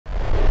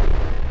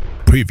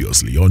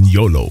Previously on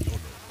Yolo.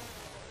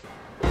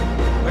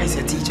 Where is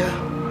your teacher?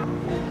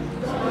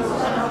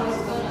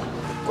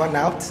 Gone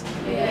out?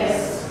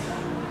 Yes.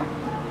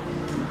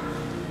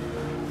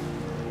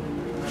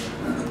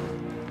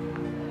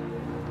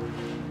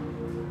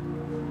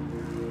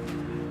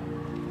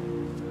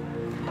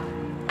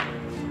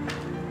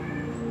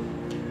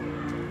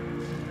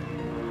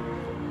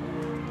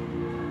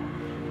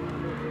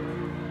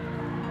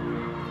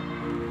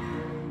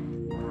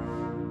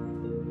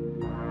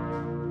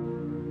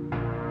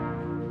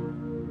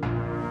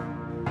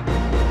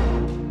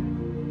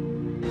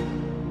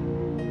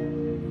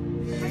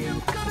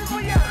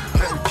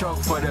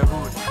 For the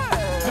hood.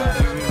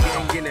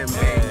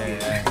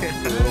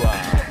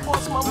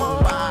 What's my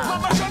mom?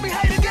 Mama, show me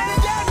how to get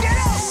it down, get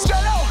it!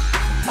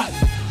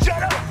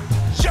 Shut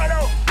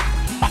up!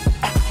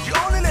 You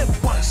only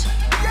live once.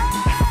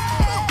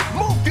 Yeah.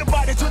 Move your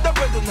body to the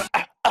rhythm.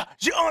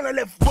 You only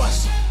live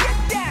once.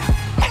 Get down!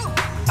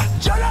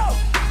 Shut up!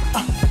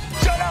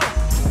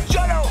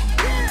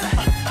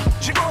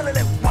 You only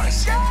live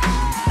once.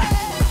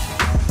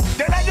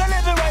 The life you're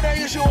living right now,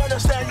 you should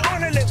understand. You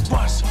only live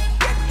once.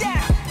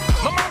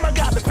 My mama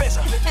got the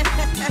pizza.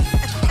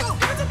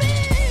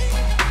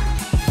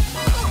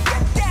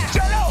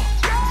 Shut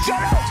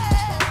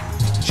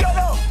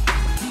up.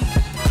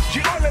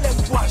 You only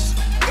live once.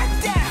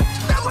 Get down.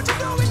 That's what you're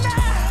doing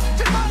now.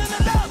 You're not in the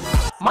love.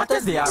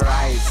 Matters they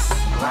arise.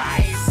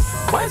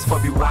 Boys for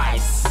be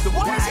wise. The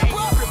boy is a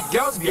problem.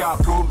 Girls be our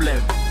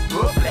problem.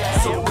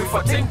 So we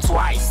for think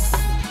twice.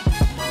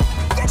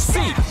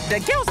 See, the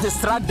girls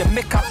distract the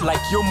makeup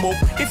like Yomo.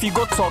 If you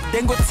go talk,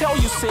 then go tell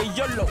you say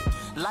Yolo.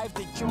 Life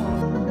the joke.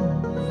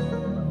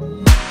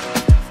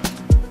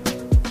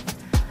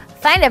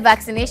 Find a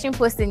vaccination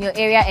post in your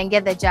area and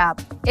get the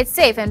jab. It's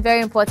safe and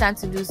very important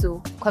to do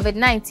so.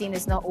 COVID-19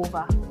 is not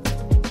over.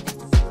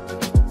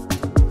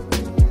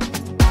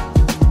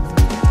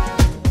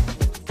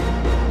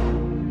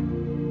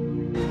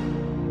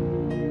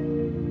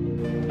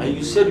 And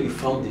you said you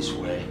found this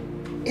where?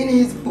 In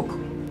his book.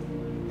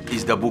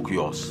 Is the book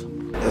yours?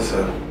 Yes,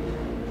 sir.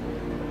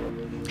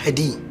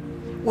 Hedi,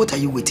 what are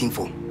you waiting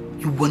for?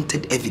 You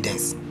wanted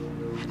evidence.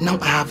 Now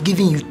I have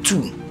given you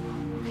 2.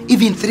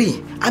 Even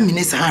 3.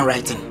 Amina's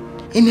handwriting.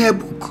 In her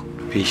book.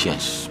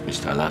 Patience,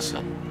 Mr.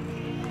 Lassan.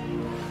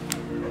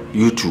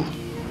 You two.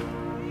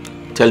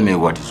 Tell me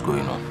what is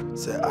going on.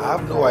 Sir, I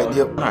have no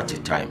idea. One at a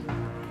time.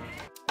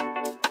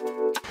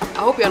 I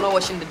hope you're not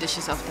washing the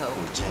dishes after all.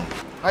 Oh, Jen,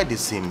 why they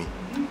see me?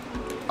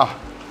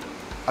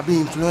 I've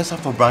been influencer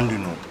for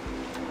branding.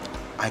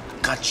 I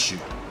catch you.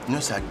 You know,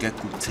 so I get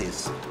good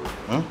taste.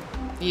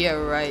 Yeah,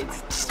 right.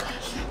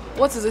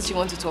 What is it you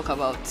want to talk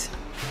about?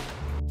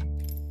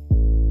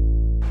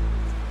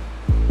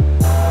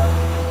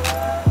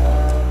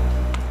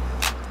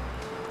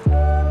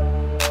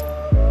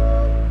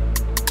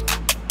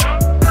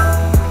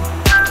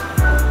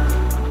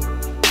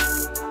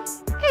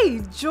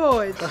 Hey,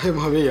 George. Hey,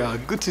 Maria.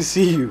 Good to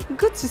see you.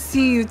 Good to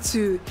see you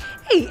too.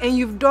 Hey, and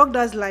you've dogged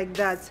us like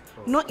that.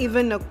 Not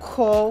even a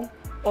call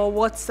or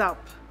WhatsApp.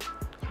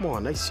 Come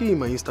on, I see you in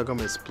my Instagram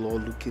Explore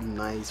looking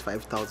nice,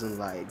 5,000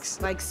 likes.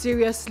 Like,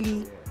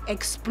 seriously,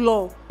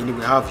 explore.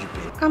 Anyway, how have you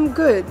been? I'm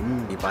good.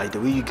 By the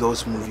way you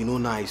girls move, you know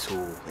nice,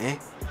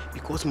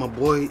 because my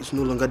boy is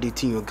no longer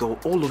dating your girl,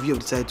 all of you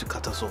have decided to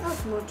cut us off.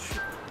 That's not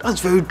true.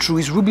 That's very true.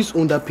 It's Ruby's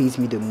own that pains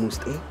me the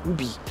most,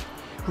 Ruby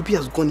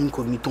has gone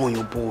incognito on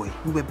your boy.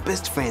 We were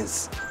best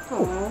friends.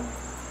 Oh.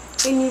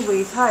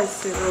 Anyways, hi,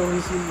 Cyril.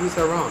 He's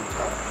around.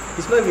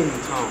 He's not even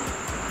in town.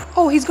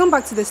 Oh, he's gone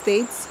back to the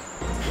States?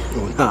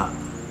 Oh, nah.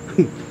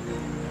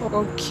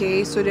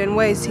 Okay, so then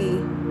where is he?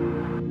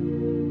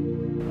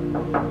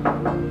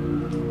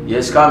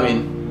 Yes, come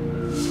in.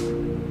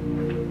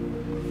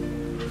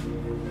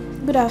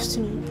 Good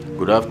afternoon.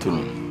 Good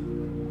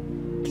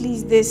afternoon.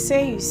 Please, they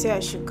say I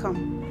should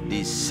come.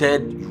 They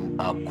said you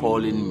are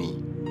calling me.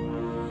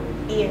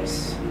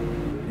 Yes.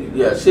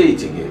 Yeah, say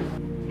it again.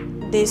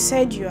 They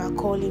said you are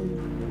calling me.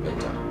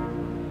 Better.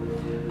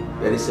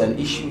 There is an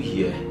issue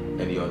here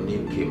and your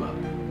name came up.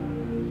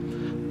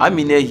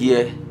 Amina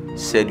here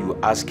said you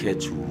asked her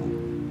to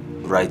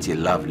write a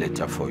love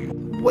letter for you.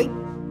 Wait.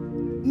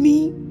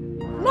 Me?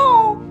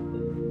 No.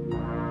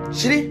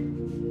 Shiri,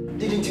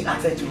 didn't you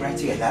ask her to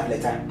write you a love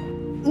letter?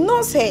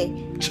 No, sir.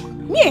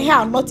 Me and her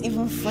are not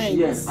even friends.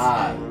 Yes,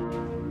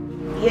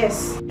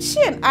 Yes,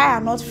 she and I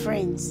are not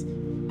friends.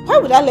 Why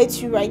would I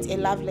let you write a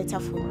love letter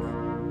for me?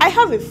 I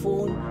have a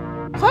phone.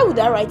 Why would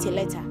I write a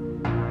letter?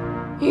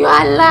 You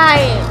are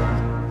lying.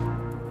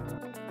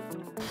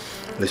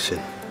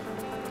 Listen,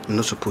 I'm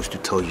not supposed to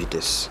tell you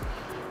this,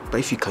 but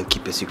if you can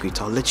keep a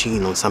secret, I'll let you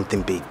in on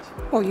something big.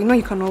 Oh, you know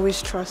you can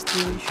always trust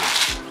me.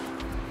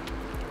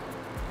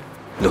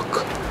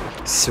 Look,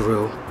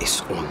 Cyril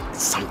is on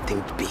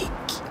something big.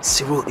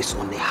 Cyril is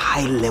on a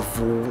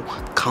high-level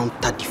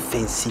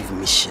counter-defensive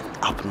mission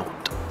up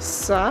north.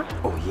 Sir?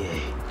 Oh, yeah.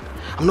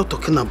 I'm not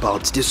talking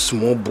about this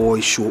small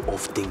boy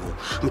show-off thing.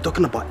 I'm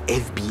talking about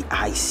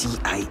FBI,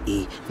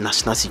 CIA,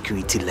 national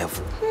security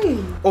level. Hey.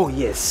 Oh,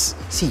 yes.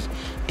 See,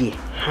 they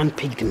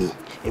handpicked me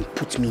and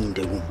put me in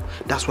the room.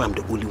 That's why I'm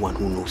the only one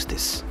who knows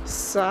this.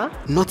 Sir?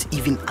 Not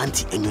even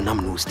Auntie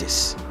Enyonam knows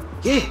this.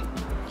 Yeah.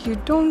 You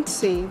don't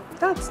say.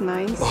 That's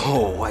nice.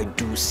 Oh, I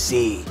do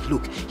say.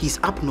 Look, he's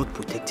up not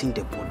protecting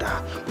the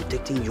border,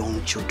 protecting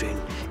young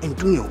children, and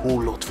doing a whole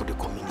lot for the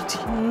community.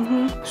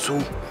 So,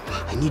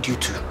 I need you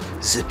to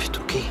zip it,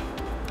 okay?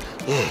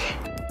 Yeah.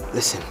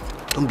 Listen,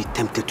 don't be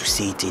tempted to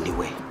say it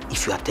anywhere.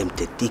 If you are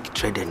tempted, take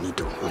thread and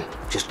needle and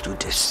just do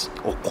this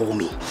or call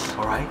me,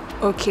 alright?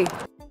 Okay.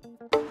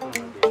 I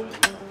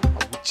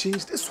will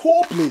change this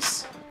whole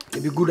place.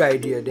 It'd be a good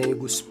idea, then you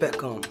go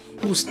spec on.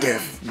 Who's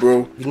Steph,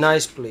 bro? Be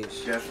nice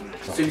place.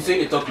 Definitely. So you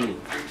say you talk to me?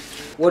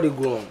 What you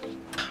go on?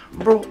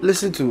 Bro,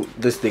 listen to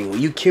this thing.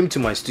 You came to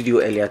my studio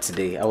earlier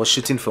today. I was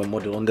shooting for a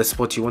model. On the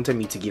spot, you wanted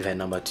me to give her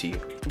number to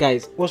you.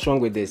 Guys, what's wrong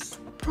with this?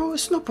 Bro,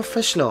 it's not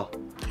professional.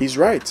 He's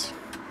right.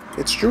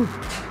 It's true.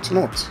 It's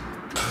not.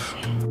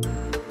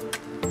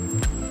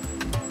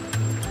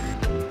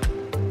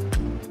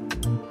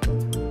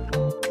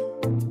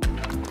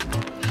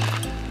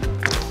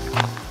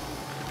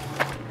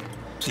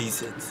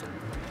 Jesus.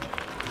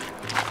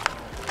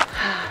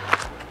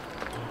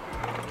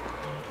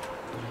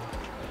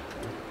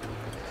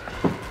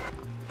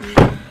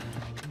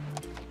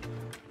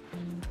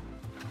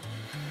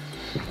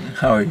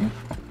 How are you?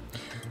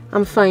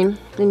 I'm fine.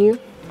 And you?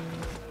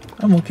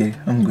 I'm okay.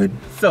 I'm good.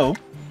 So,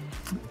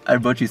 I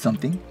brought you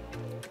something.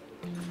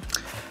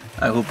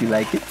 I hope you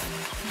like it.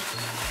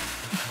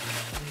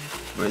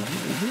 Where is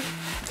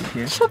it?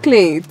 Here.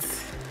 Chocolate.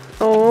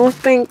 Oh,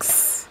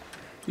 thanks.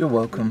 You're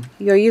welcome.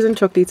 You're using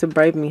chocolate to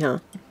bribe me, huh?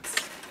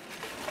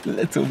 A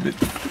little bit.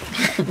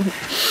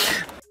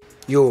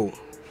 Yo,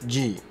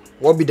 G,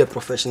 what be the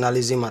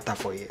professionalism matter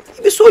for you?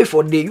 You be sorry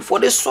for day. You for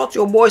the sort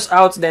your boys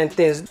out then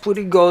things. Put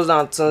the girls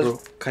down. Bro,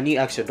 can you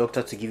ask your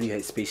doctor to give you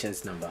his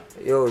patient's number?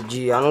 Yo,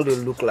 G, I know they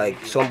look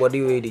like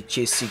somebody where they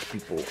chase sick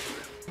people.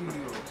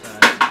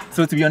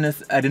 So to be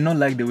honest, I did not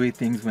like the way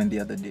things went the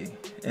other day.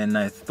 And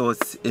I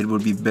thought it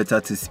would be better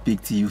to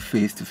speak to you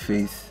face to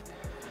face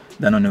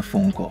than on a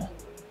phone call.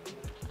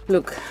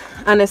 Look,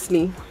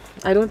 honestly,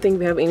 I don't think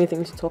we have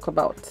anything to talk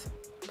about.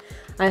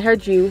 I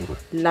heard you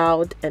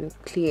loud and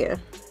clear.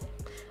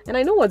 And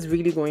I know what's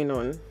really going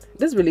on.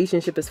 This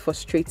relationship is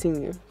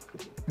frustrating you.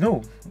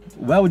 No.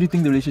 Why would you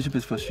think the relationship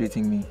is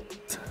frustrating me?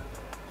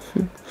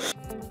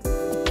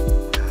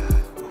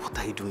 What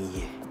are you doing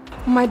here?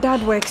 My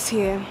dad works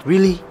here.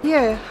 Really?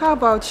 Yeah, how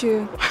about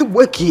you? I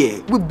work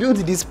here. We built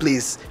this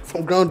place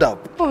from ground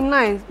up. Oh,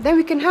 nice. Then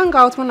we can hang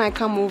out when I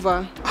come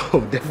over.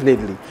 Oh,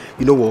 definitely.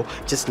 You know what?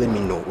 Just let me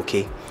know,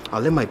 okay?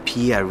 I'll let my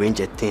PA arrange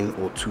a thing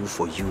or two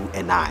for you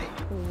and I.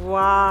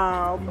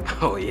 Wow.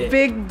 Oh, yeah.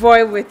 Big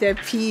boy with a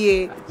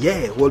PA.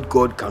 Yeah, what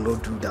God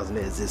cannot do doesn't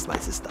exist, my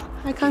sister.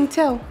 I can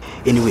tell.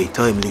 Anyway,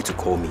 tell Emily to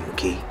call me,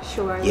 okay?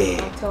 Sure, yeah,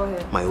 I'll tell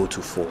her. My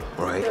 024,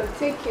 alright? So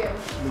take care.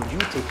 No, you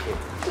take care.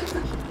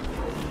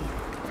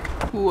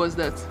 Who was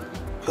that?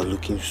 You're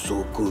looking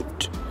so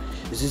good.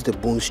 Is this the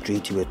bone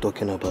straight you were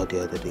talking about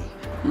the other day?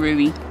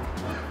 Really?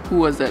 Who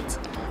was that?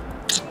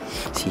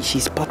 See,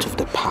 she's part of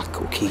the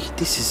pack, okay?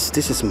 This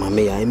is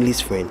Mamea,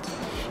 Emily's friend.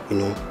 You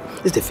know,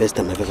 this is the first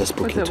time I've ever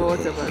spoken to her.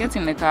 Whatever. Get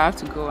in the car, I have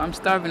to go. I'm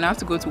starving, I have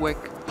to go to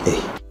work.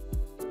 Hey.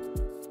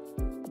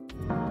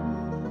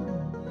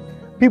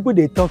 People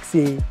they talk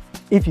say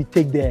if you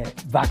take the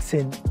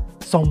vaccine,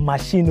 some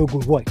machine no go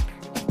work.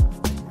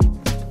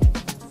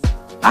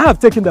 I have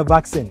taken the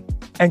vaccine,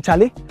 and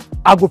Charlie,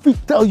 I go fit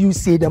tell you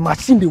say the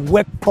machine they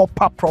work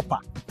proper.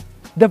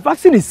 The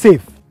vaccine is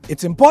safe.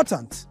 It's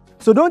important.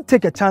 So don't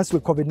take a chance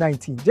with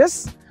COVID-19.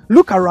 Just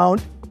look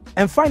around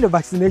and find a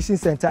vaccination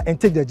center and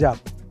take the jab.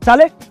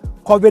 Charlie,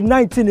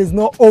 COVID-19 is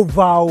not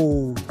over.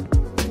 Oh.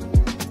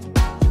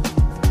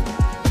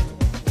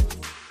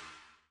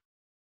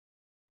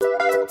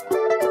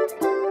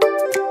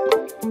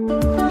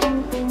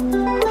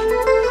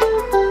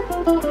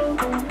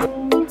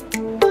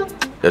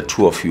 The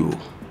two of you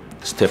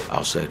step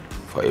outside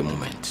for a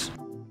moment.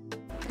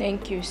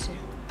 Thank you, sir.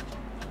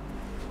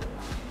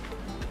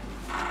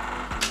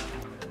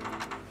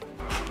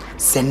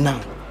 So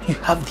now, you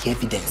have the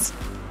evidence.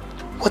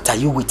 What are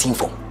you waiting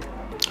for?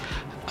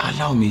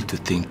 Allow me to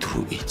think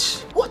through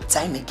it. What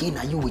time again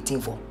are you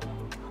waiting for?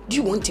 Do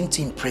you want him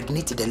to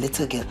impregnate the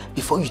little girl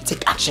before you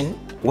take action?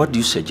 What do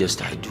you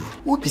suggest I do?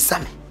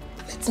 Wobisame,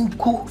 let him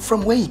go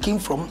from where he came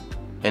from.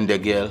 And the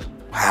girl?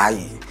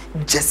 Aye,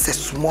 just a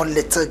small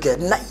little girl,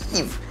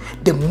 naive.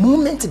 The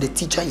moment the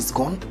teacher is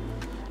gone,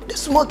 the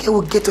small girl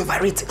will get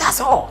over it, that's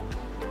all.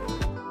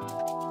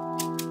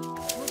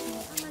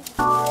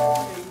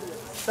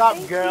 Sup,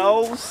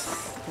 girls?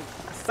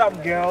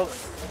 Sup,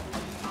 girls?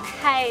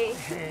 Hi.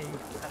 Hey.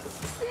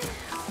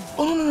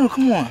 Oh, no,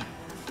 come on.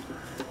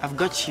 I've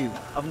got you. You know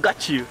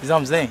what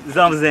I'm saying? Is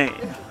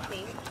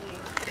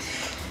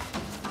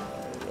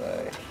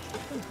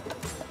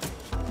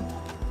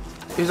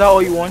that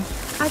all you want?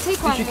 I'll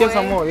take one You should more. get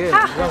some more, yeah.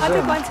 I'll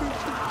take one too.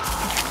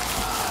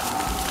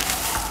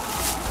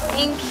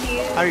 Thank you.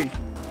 Harry,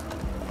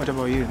 what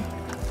about you?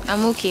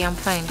 I'm okay, I'm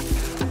fine.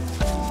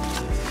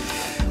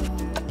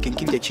 You can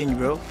keep the change,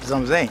 bro. Is what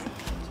I'm saying?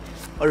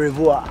 Au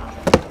revoir.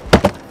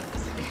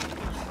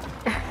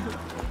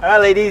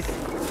 Alright, ladies.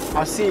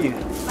 I'll see you.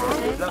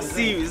 I'll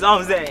see you,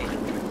 Zamze.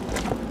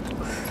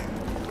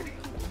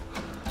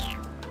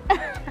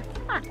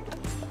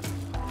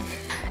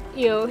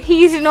 Yo,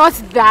 he's not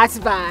that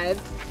bad.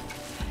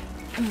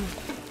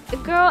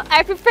 Girl,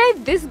 I prefer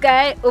this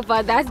guy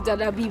over that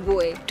Dadabi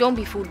boy. Don't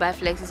be fooled by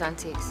flexes and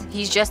takes.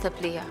 He's just a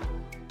player.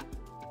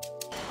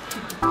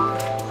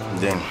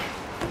 Then,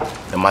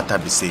 the matter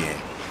be saying,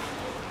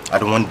 I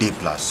don't want day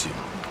plus you.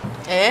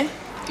 Eh?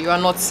 You are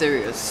not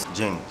serious.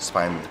 Jane,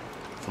 spy me.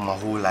 For my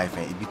whole life,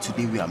 and it be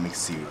today we are make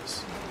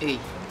serious. Hey,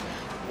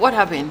 what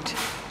happened?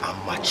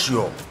 I'm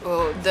mature.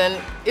 Oh, then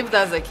if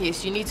that's the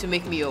case, you need to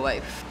make me your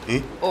wife.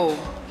 Eh? Oh,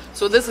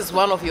 so this is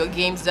one of your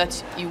games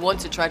that you want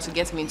to try to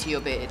get me into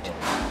your bed.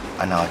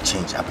 And I'll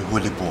change. I'll be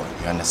holy boy,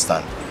 you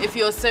understand? If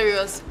you're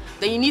serious,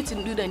 then you need to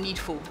do the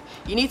needful.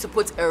 You need to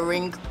put a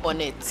ring on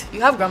it.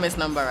 You have Grandma's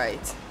number,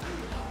 right?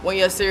 When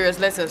you're serious,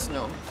 let us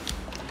know.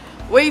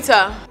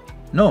 Waiter!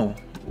 No.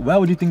 Why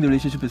would you think the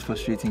relationship is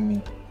frustrating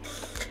me?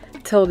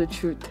 Tell the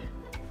truth.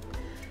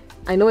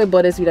 I know it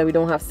bothers you that we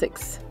don't have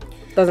sex,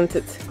 doesn't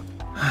it?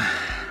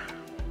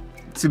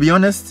 To be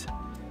honest,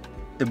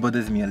 it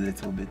bothers me a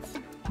little bit.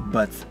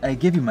 But I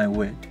gave you my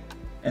word,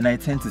 and I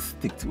tend to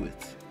stick to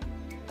it.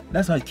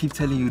 That's why I keep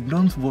telling you,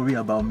 don't worry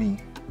about me.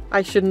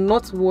 I should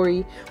not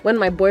worry when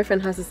my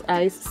boyfriend has his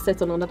eyes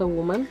set on another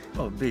woman.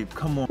 Oh, babe,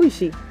 come on. Who is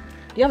she?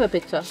 Do you have a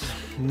picture?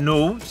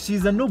 No,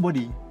 she's a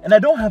nobody. And I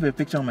don't have a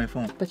picture on my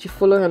phone. But you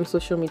follow her on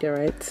social media,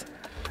 right?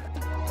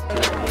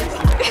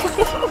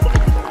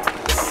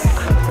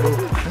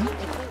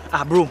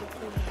 Bro.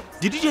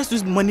 Did you just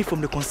use money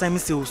from the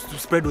consignment sales to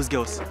spread those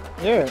girls?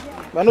 Yeah,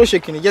 but no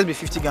shaking. It just be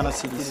 50 Ghana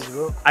cedis,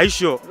 bro. Are you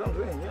sure?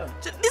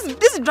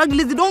 This drug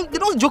dealers, they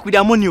don't joke with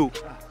their money.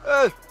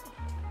 Hey,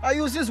 I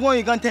use this one.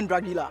 You can't turn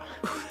drug dealer.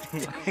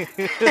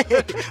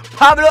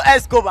 Pablo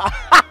Escobar.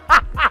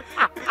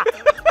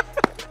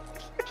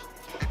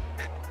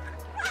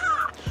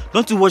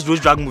 Don't you watch those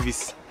drug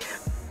movies?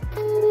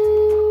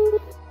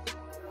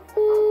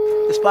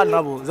 It's bad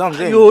now, bro.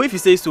 Yo, if you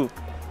say so.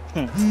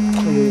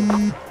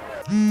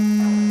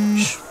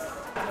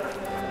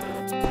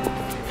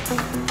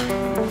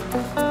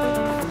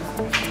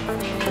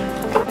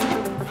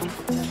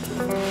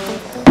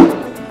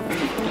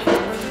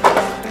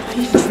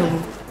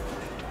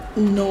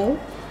 No.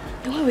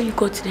 Then why will you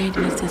go to the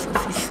headmaster's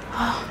office?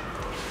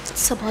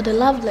 It's about the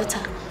love letter.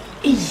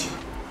 I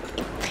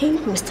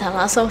think Mr.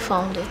 Larson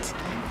found it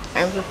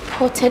and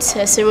reported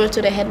Sir Cyril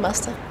to the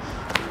headmaster.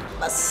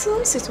 But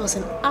since it was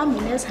in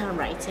Amina's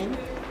handwriting,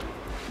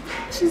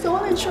 she's the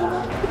one in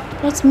trouble,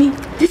 not me.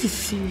 This is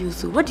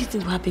serious. What do you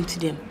think will happen to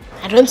them?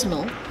 I don't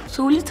know.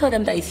 So will you tell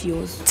them that it's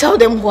yours? Tell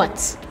them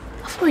what?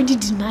 I've already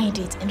denied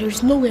it and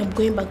there's no way I'm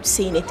going back to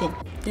say anything.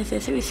 Then Sir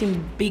Cyril is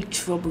in big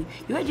trouble.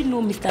 You already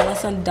know Mr.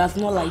 Larson does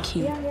not like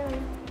him. Yeah.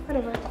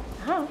 Whatever.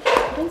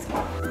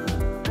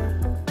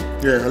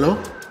 Yeah, hello?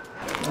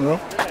 Hello?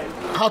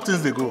 How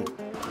things they go?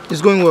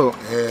 It's going well.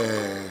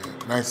 Yeah,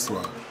 nice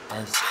one.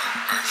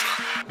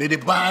 Did they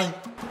buy?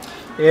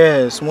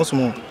 Yeah,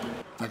 small.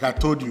 Like I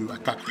told you, I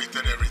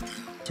calculated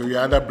everything. So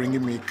you're either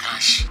bringing me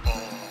cash or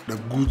the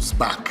goods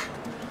back.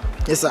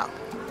 Yes, sir.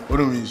 What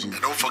do you mean?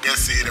 And don't forget,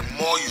 say, the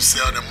more you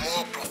sell, the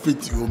more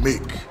profit you will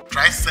make.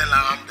 Try sell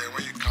around there.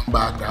 When you come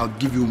back, I'll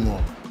give you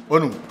more.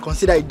 What do you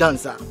consider it done,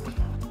 sir?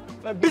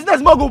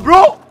 Business mogul,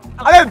 bro!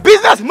 I'm a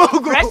business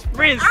mogul! Fresh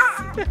Prince!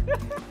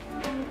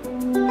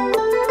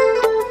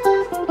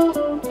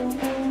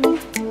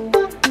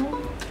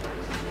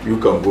 You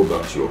can go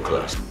back to your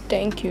class.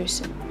 Thank you,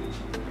 sir.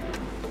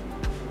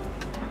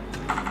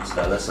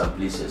 Mr. Larson,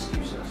 please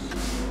excuse us.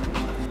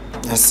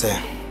 Yes,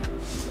 sir.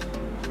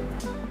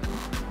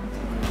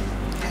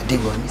 They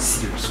were me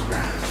serious,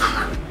 right?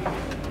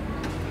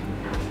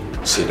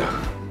 Sit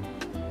down.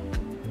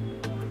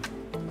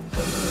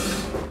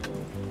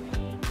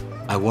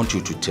 I want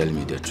you to tell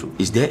me the truth.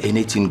 Is there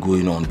anything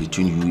going on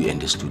between you and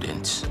the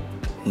students?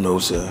 No,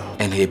 sir.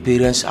 And her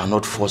parents are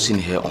not forcing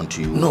her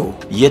onto you? No.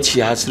 Yet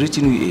she has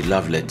written you a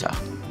love letter.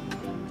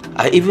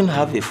 I even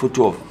have a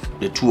photo of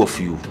the two of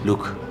you.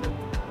 Look,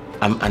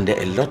 I'm under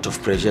a lot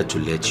of pressure to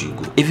let you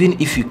go. Even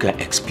if you can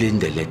explain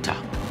the letter,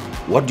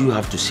 what do you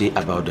have to say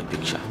about the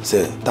picture?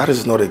 Sir, that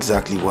is not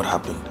exactly what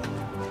happened.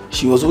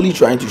 She was only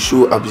trying to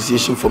show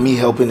appreciation for me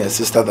helping her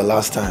sister the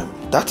last time.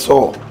 That's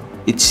all.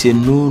 It's a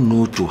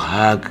no-no to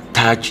hug,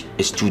 touch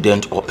a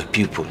student or a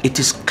pupil. It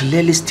is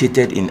clearly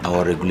stated in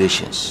our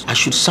regulations. I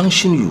should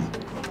sanction you.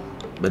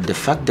 But the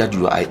fact that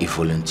you are a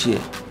volunteer,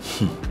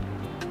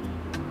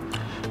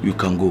 you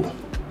can go.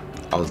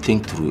 I'll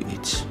think through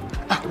it.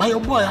 My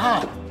young boy,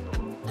 how?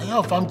 I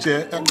have farm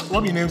chair.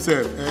 What your name,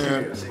 sir?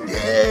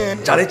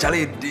 Yeah.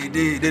 Charlie,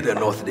 they the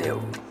north there.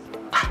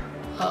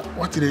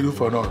 What did they do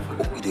for north?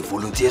 Oh, they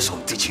volunteer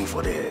some teaching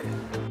for there.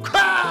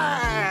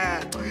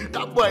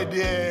 That boy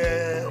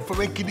there,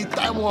 from a kiddie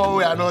time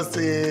we are not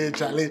say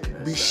Charlie,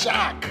 be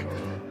shark.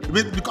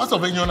 Because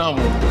of Enyonam.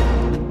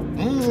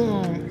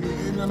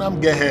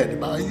 Enyonam get head.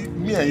 But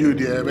me and you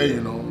there,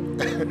 you know.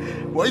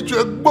 What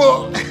you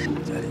go?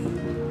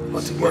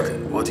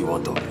 What you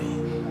want of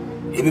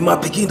me? He be my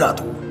picking that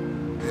too.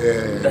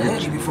 Yeah. The hell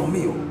he be from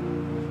me,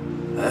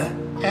 Eh?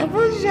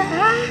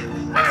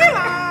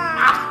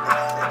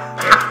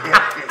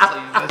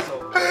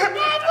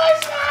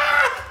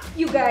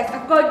 You guys,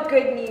 I've got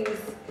good news.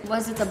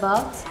 What's it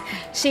about?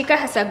 Sheikha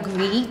has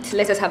agreed to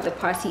let us have the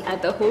party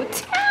at the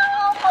hotel.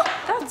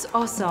 That's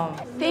awesome.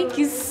 Thank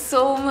you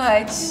so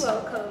much. You're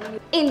welcome.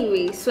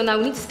 Anyway, so now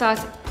we need to start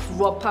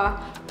proper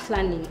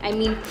planning. I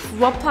mean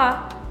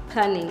proper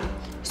planning.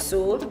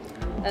 So,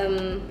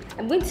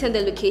 I'm going to send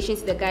the location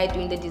to the guy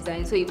doing the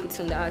design so he puts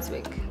on the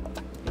artwork.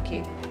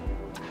 Okay.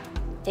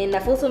 And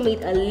I've also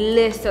made a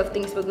list of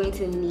things we're going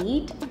to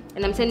need,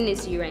 and I'm sending it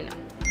to you right now.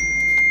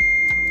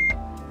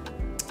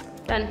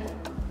 Done.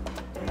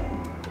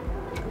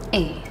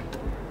 Hey,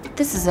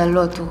 this is a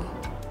lot though.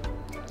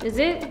 Is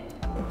it?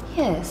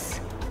 Yes.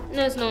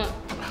 No, it's not.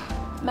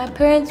 My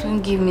parents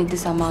won't give me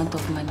this amount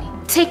of money.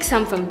 Take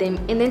some from them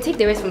and then take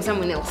the rest from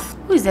someone else.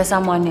 Who is there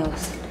someone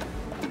else?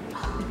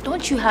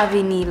 Don't you have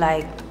any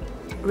like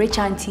rich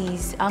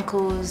aunties,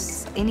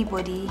 uncles,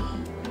 anybody?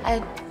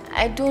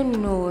 I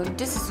don't know.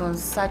 This is on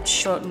such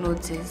short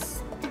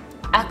notice.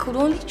 I could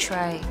only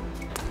try.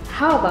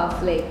 How about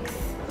Flex?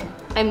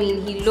 I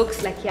mean, he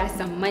looks like he has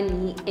some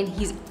money and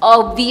he's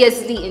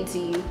obviously into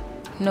you.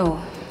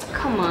 No.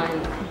 Come on.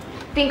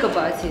 Think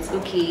about it,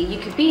 okay? You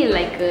could be in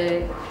like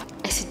a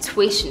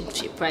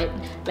situationship, right?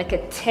 Like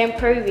a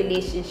temporary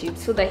relationship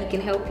so that he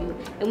can help you.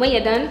 And when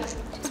you're done,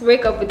 just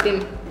break up with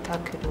him.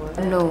 That could work.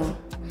 No.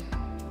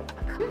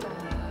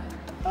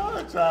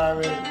 Oh,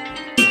 Charlie.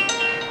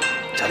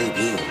 Charlie,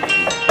 be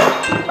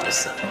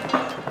listen.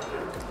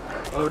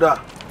 Oh, Dad.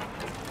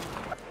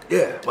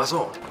 Yeah, my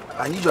son.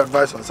 I need your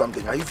advice on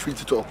something. Are you free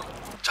to talk?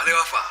 Charlie,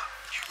 how far?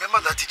 You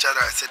remember that teacher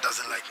that I said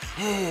doesn't like me?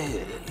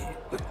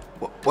 Yeah.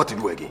 What did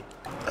you do again?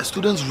 A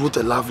student wrote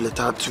a love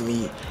letter to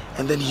me,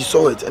 and then he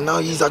saw it, and now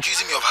he's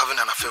accusing me of having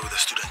an affair with a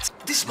student.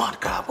 This man,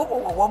 crap.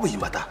 What will you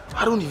matter?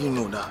 I don't even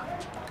know that.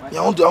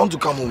 Yeah, I want to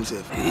come home,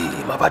 sir.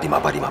 Hey, my body.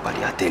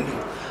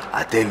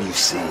 I tell you,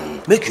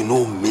 say, make you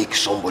no make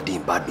somebody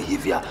in bad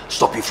behavior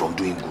stop you from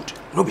doing good.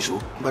 No be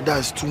so? But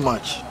that's too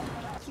much.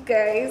 You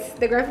guys,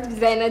 the graphic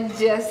designer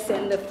just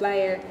sent the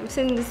flyer. I'm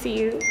sending this to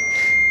you.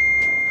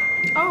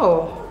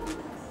 Oh,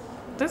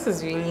 this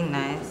is really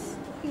nice.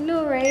 You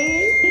know,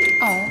 right?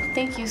 Oh,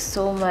 thank you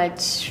so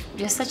much.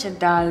 You're such a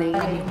darling.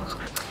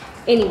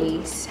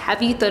 Anyways,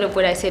 have you thought of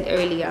what I said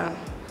earlier?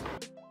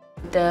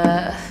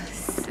 The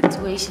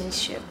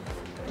situationship.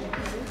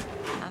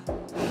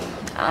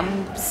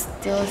 I'm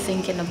still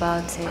thinking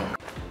about it.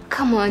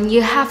 Come on,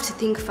 you have to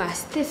think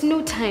fast. There's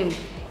no time.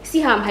 See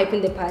how I'm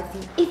hyping the party?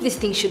 If this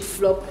thing should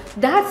flop,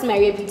 that's my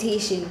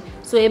reputation.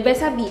 So it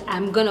better be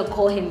I'm gonna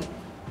call him.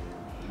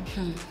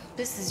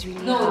 This is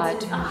really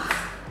hard.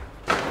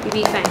 You'll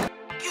be fine.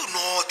 You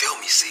know, tell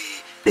me,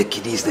 say, the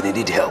kiddies, they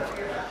need help.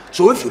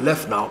 So if you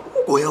left now,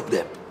 who go help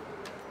them?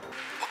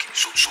 Okay,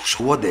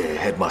 so what the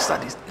headmaster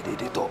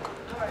they talk?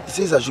 He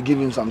says I should give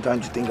him some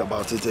time to think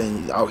about it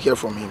and I'll hear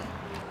from him.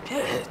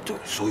 Yeah,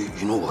 so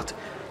you know what?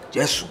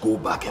 Just go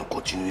back and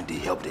continue to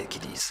help the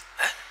kiddies.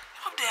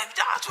 Help them,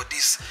 that's what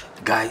this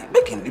guy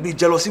making be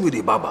jealousy with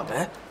the baba,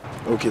 man.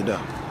 Okay,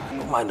 Dad.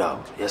 Don't mind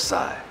now. Yes,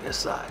 sir.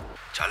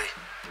 Charlie,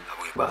 I'm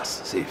going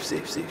pass. Safe.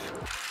 Thank you.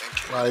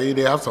 Well,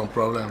 they have some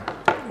problem.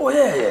 Oh,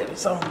 yeah.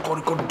 Some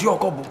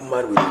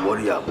man with the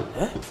warrior.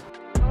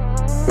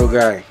 Yo,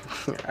 guy,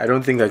 I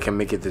don't think I can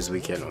make it this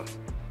weekend.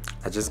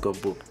 I just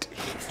got booked.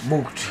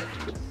 Booked?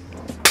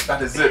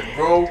 That is it,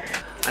 bro.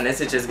 An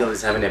SHS girl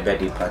is having a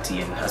birthday party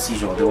and as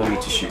usual, they want me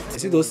to shoot.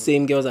 Is it those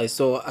same girls I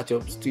saw at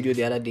your studio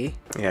the other day?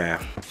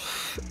 Yeah.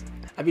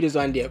 I be this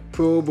one there,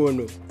 pro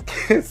bono.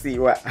 See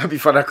what? Happy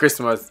Father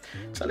Christmas.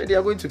 Charlie, they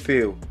are going to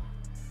pay.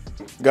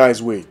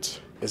 Guys,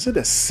 wait. Is it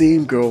the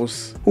same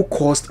girls who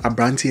caused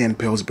Abranti and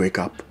Pearl's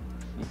breakup?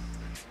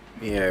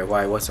 Yeah,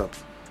 why? What's up?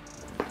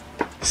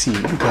 See,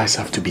 you guys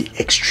have to be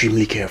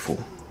extremely careful.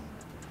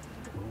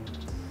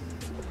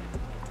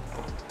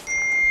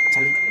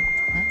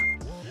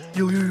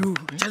 Yo.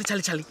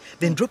 Charlie.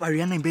 Then drop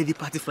Ariana and birthday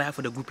party flyer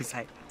for the group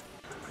inside.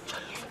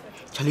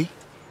 Charlie,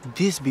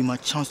 this be my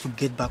chance to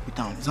get back with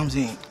them. Is that what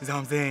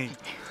I'm saying?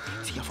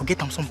 See, I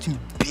forget I'm something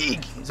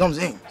big. Is that what I'm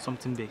saying?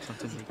 Something big.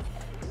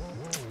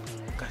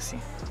 Okay, see.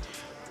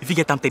 If you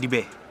get them teddy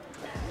bear,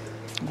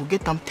 go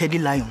get them teddy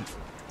lion.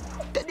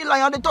 Teddy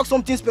lion, they talk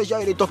something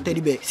special, they talk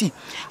teddy bear. See,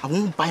 I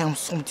won't buy him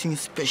something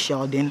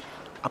special, then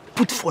I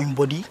put for him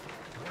body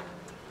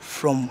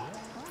from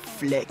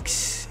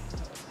Flex,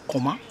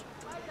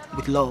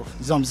 with love.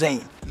 Is that what I'm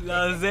saying?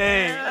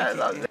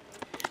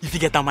 If you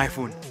get an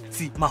iPhone,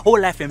 see, my whole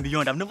life and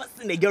beyond, I've never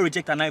seen a girl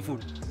reject an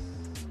iPhone.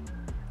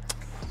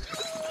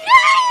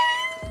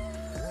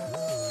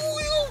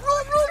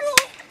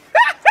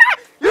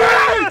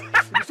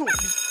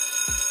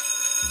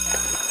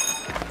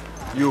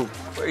 Yo,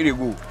 where did they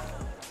go?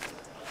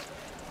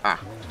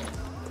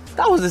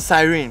 That was the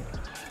siren.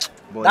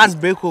 Boy, That's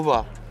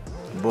breakover.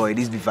 Boy,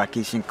 this be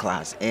vacation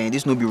class, and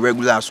this no be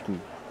regular school.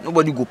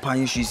 Nobody go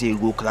punish you say you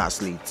go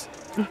class late.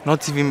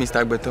 Not even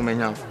Mr.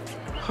 Betomenya.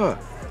 Huh.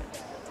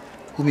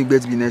 Who me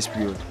better be next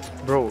period?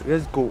 Bro,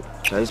 let's go.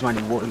 This man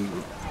is worrying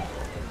you.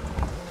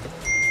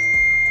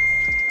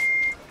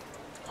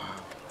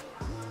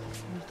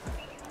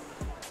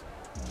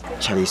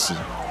 Charlie, see.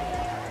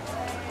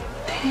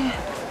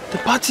 The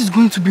party is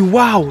going to be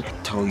wild. I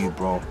tell you,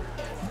 bro.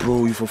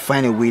 Bro, you will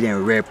find a way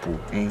then rap,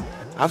 eh?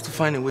 I have to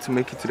find a way to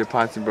make it to the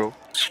party, bro.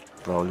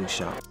 Bro, look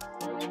sharp.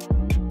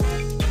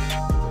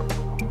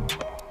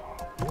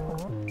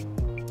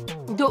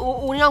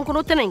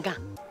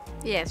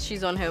 Yes,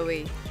 she's on her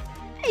way.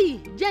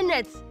 Hey,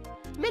 Janet.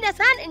 Me the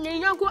son and the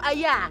young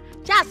aya.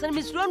 Just and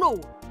Miss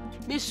Rono.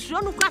 Miss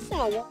Rono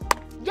Casino.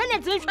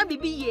 Janet is a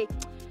baby.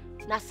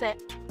 Nasa,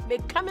 me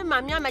come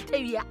mamma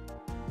materia.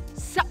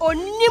 Sa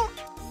onim.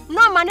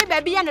 No money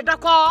baby and a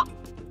doctor.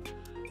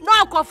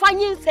 No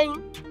confining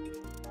saying.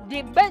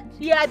 The bed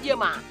here, dear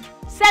man.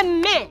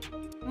 Send me.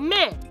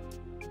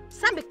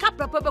 Send me cap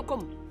of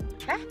come.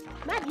 Eh?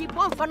 Maybe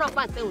one fan of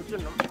us, you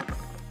know.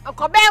 A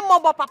cobber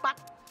mobile papa.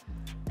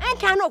 I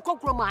cannot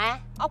cook room, eh?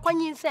 Or when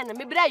you send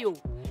me brayo.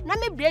 Na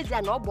me brazy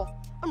and obo.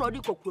 No, the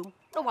cook room.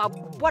 No, I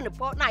want a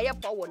pot. Now, you're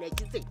power.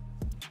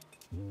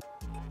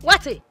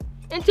 What's it?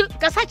 Into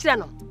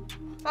Casachano.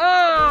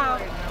 Ah,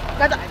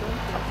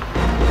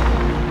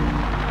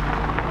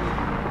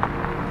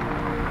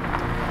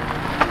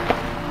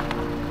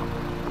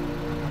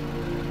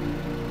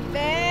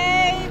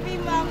 Baby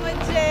Mama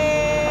J.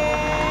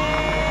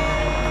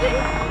 You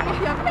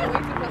have been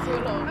waiting for so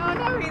long. No,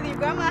 not really.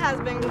 Grandma has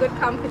been good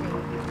company.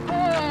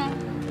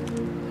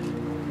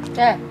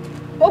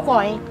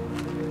 Okay.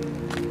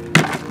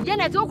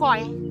 Janet,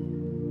 okay.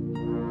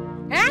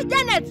 Eh,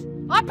 Janet?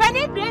 Open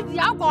it, please.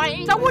 You're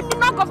going. So, wouldn't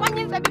not go find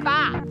you, baby.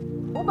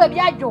 Who baby,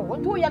 I do.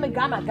 Who you have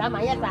grandma,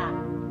 yes, sir.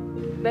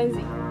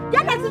 Benzie.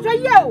 Janet is for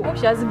you. Hope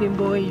she hasn't been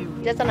boring you.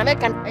 Just an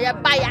American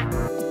buyer.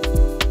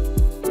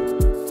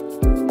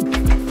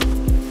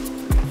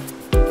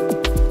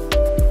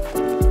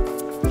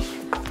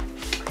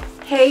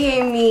 Hey,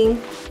 Amy.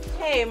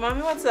 Hey,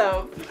 mommy, what's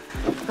up?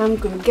 I'm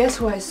good. Guess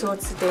who I saw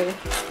today?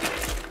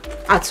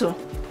 Ato.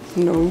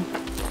 No.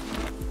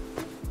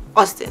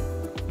 Austin.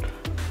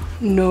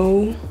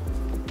 No.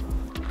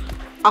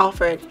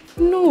 Alfred.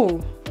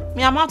 No.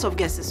 Me, I'm out of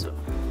guesses.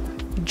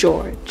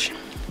 George.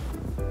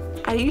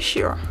 Are you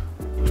sure?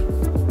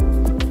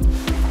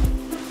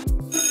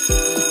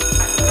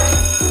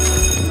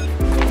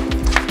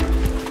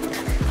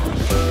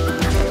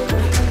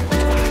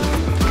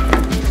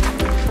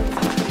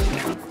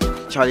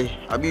 Charlie,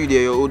 I be you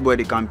there, your old boy,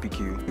 they can't pick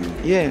you.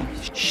 Yeah.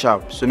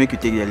 Sharp, so make you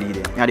take the lead.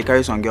 Yeah, they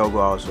carry some girl go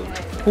out so.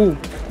 Who?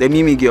 The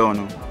Mimi girl,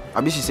 no.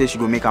 I be she say she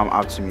go make him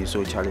up to me,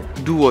 so Charlie.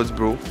 Do what,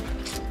 bro?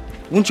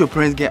 Won't your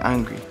parents get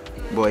angry?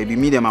 Boy, it be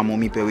me them and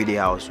mommy pay with the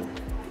house. So.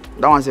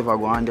 That one say if I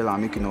go handle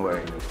and make you no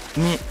worry.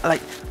 Me,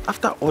 like,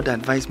 after all the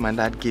advice my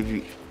dad gave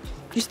you,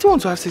 you still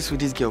want to have sex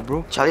with this girl,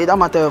 bro? Charlie, that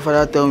matter your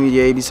father tell me,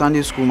 yeah, it be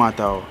Sunday school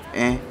matter,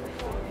 eh?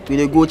 We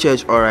dey go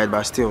church, alright,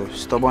 but still,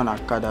 stubborn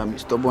academy.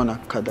 But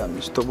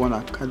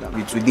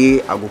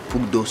today, I go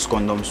put those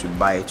condoms we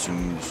buy to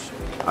use.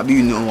 I be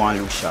you know one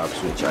look sharp,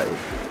 so Charlie.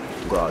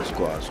 Go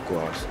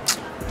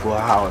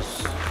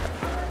house.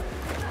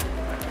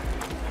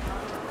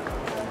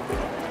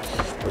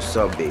 What's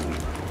up, baby?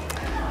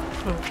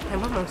 My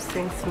mom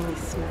sends me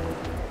small.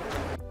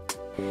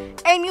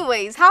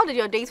 Anyways, how did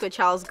your dates with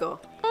Charles go?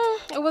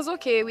 It was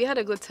okay. We had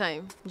a good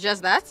time.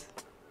 Just that?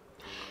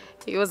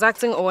 He was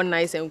acting all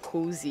nice and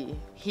cozy.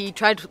 He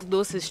tried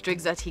those his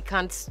tricks that he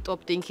can't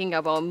stop thinking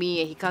about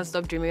me and he can't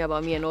stop dreaming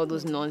about me and all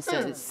those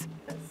nonsense.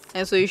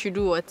 And so you should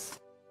do what?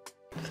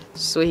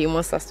 So he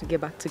wants us to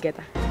get back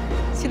together.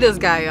 See this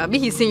guy, I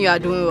mean he's seen you are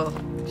doing well.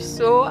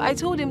 So I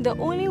told him the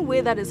only way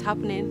that is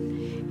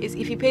happening is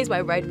if he pays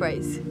my bride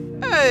price.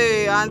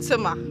 Hey, answer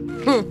ma.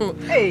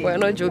 Hey. We're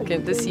not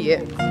joking this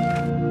year.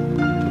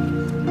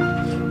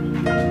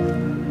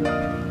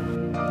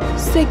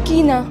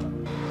 Sakina.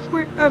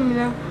 Wait,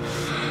 Amina.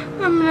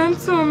 I'm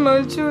so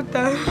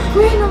malchuta.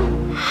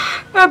 Bueno.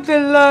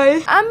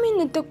 Abdullahi.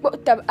 Amina tukbo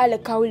ala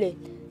kaule.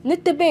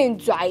 Nitabe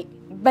nzai.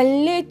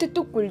 Balle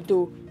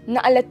tutukuldo.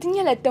 Na ala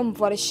tinyala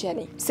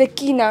tamvarshani.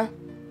 Sakina.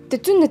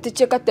 Tatuna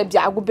ticheka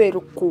tabjagu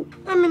beruku.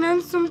 Amina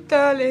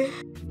sumtale.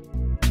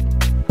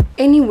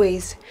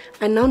 Anyways,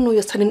 I now know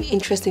your sudden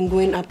interest in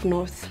going up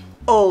north.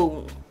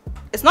 Oh,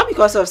 it's not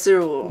because of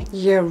Cyril.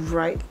 Yeah,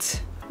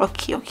 right.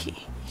 Okay.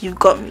 You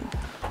got me.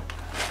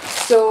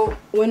 So,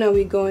 when are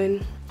we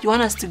going? You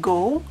want us to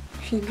go?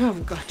 You know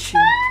I've got you.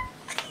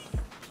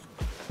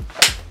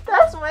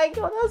 That's my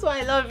girl. That's why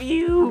I love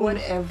you.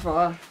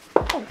 Whatever.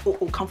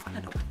 Oh, come for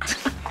another.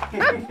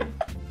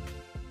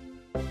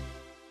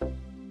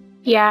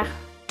 Yeah,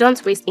 don't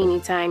waste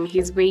any time.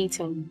 He's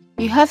waiting.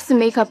 You have to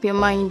make up your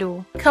mind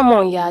though. Come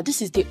on, yeah,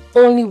 this is the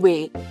only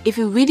way. If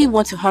you really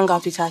want to hang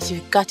out with us,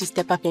 you've got to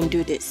step up and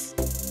do this.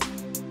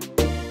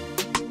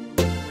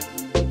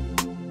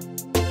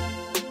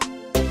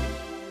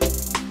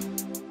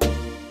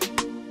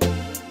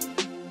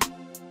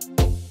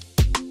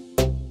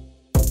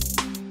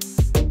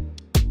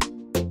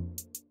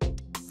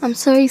 I'm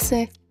sorry,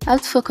 sir. I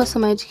have to focus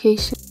on my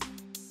education.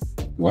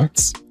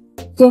 What?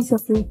 Yes,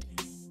 Sophie.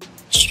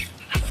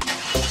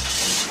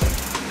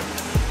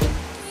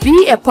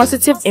 Be a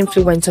positive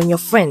influence on your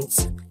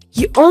friends.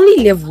 You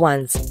only live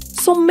once,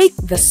 so make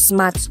the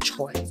smart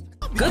choice.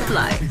 Good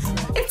life,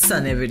 it's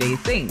an everyday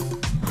thing.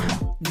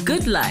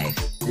 Good life,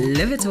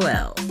 live it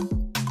well.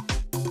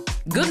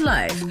 Good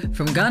Life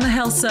from Ghana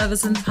Health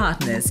Service and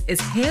Partners is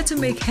here to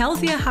make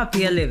healthier,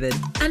 happier living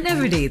an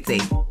everyday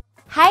thing.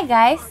 Hi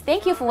guys,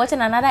 thank you for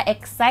watching another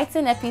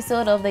exciting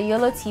episode of the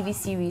Yolo TV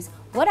series.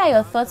 What are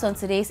your thoughts on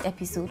today's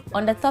episode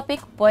on the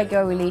topic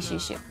boy-girl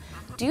relationship?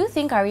 Do you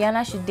think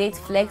Ariana should date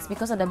Flex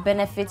because of the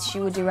benefits she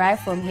will derive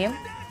from him?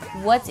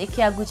 What Ike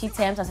Aguchi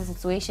terms as a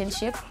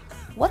situationship?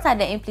 What are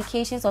the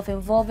implications of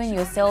involving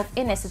yourself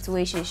in a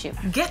situationship?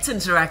 Get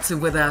interactive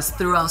with us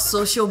through our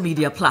social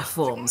media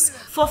platforms.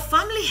 For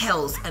family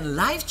health and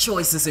life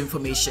choices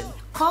information,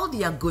 call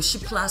the Agoshi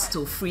Plus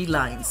toll-free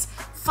lines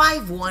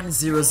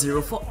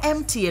 5100 for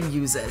MTN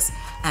users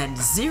and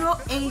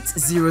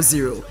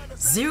 0800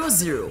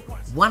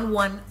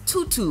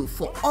 001122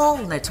 for all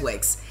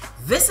networks.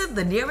 Visit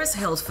the nearest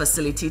health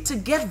facility to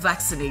get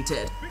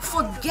vaccinated.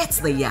 Forget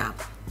the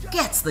yap,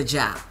 get the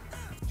jab.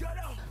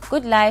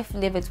 Good life,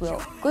 live it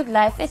well. Good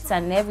life, it's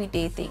an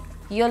everyday thing.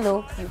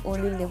 YOLO, you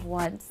only live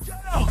once.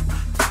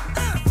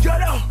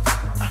 YOLO,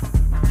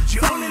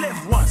 you only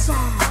live once.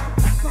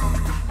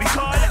 Next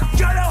on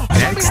YOLO.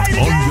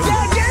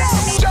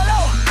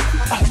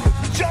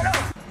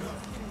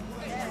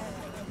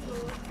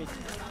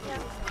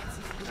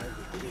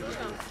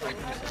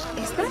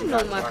 Is that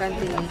not Mark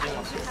Anthony?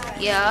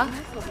 Yeah.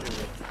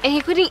 And he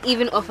couldn't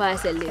even offer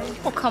us a lift.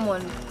 Oh, come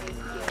on.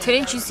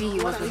 Didn't you see he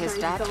was with his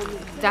dad?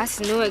 That's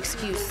no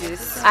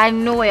excuses. I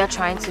know what you're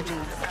trying to do.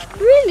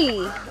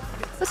 Really?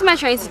 What am I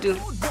trying to do?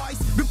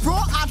 Be pro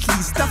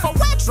athletes, stuff for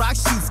wear track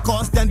shoes,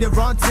 cause then they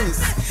run things.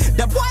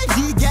 The boy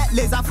D get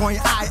laser for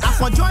your eye. I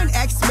for join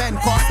X-Men,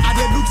 cause I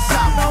they look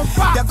sharp.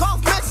 The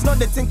government's not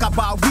they think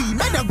about we.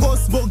 Make them go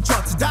smoke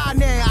shots, down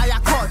there I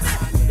caught.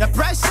 The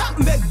pressure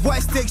make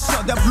boys take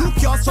shot. The blue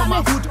kiosks from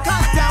my hood,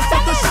 can't down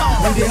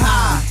Photoshop. When they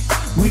high,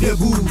 we the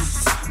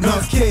boost.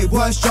 North K,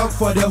 boys struck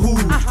for the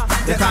hood.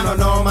 They cannot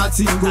know my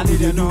team, go with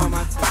the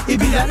normal. It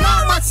be the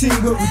normal team,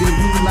 go with the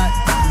hood like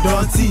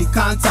Dirty,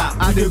 Canter,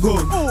 and they go.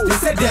 They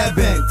say they're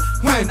bent.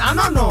 When I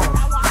don't know,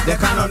 they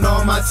cannot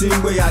know my team,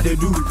 where they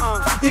do.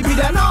 It be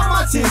the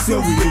normal team,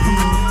 so we do.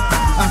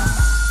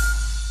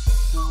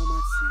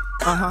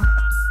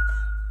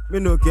 Me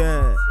no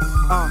care.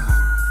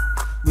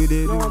 We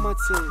they do.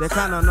 They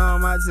cannot know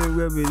my team,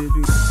 where we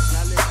do.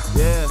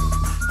 Yeah.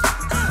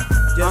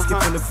 Just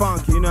keeping the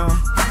funk, you know.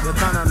 They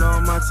kinda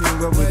know my team,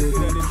 what we do.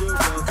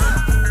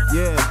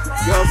 Yeah.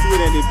 Girls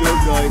sweet and they build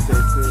guys.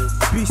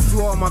 Peace to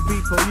all my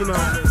people, you know.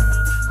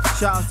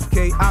 Shout out to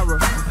K Ara,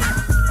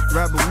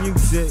 Rebel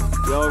Music.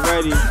 You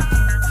already.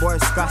 Boy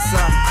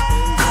Scassa.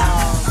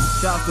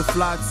 Shout out to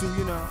Fly too,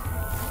 you know.